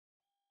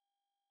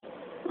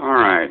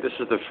Alright, this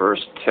is the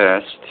first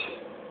test,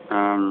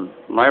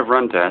 live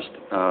run test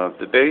of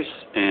the base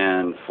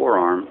and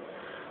forearm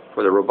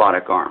for the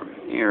robotic arm.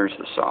 Here's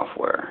the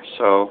software.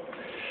 So,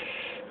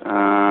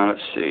 let's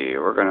see,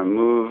 we're going to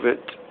move it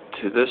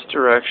to this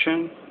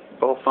direction,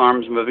 both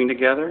arms moving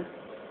together.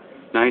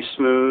 Nice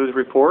smooth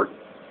report.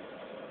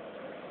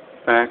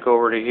 Back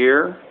over to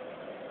here,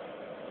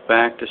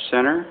 back to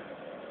center,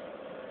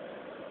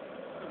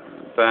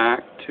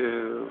 back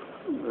to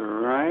the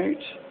right,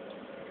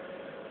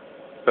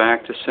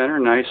 back to center.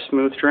 Nice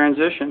smooth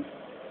transition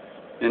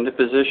into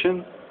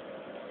position.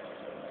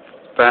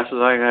 Fast as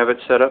I have it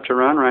set up to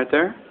run right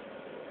there.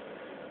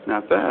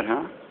 Not bad,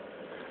 huh?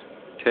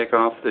 Take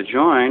off the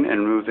join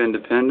and move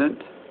independent.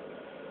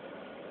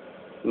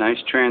 Nice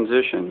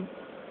transition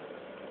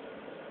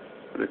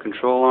for the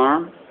control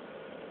arm.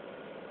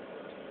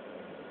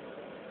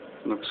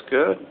 Looks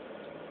good.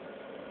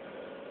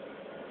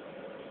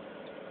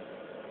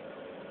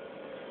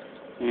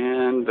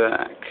 And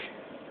back.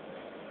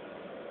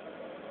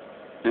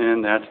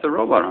 And that's the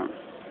robot arm.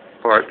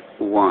 Part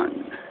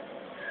 1.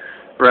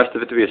 The rest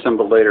of it to be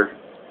assembled later.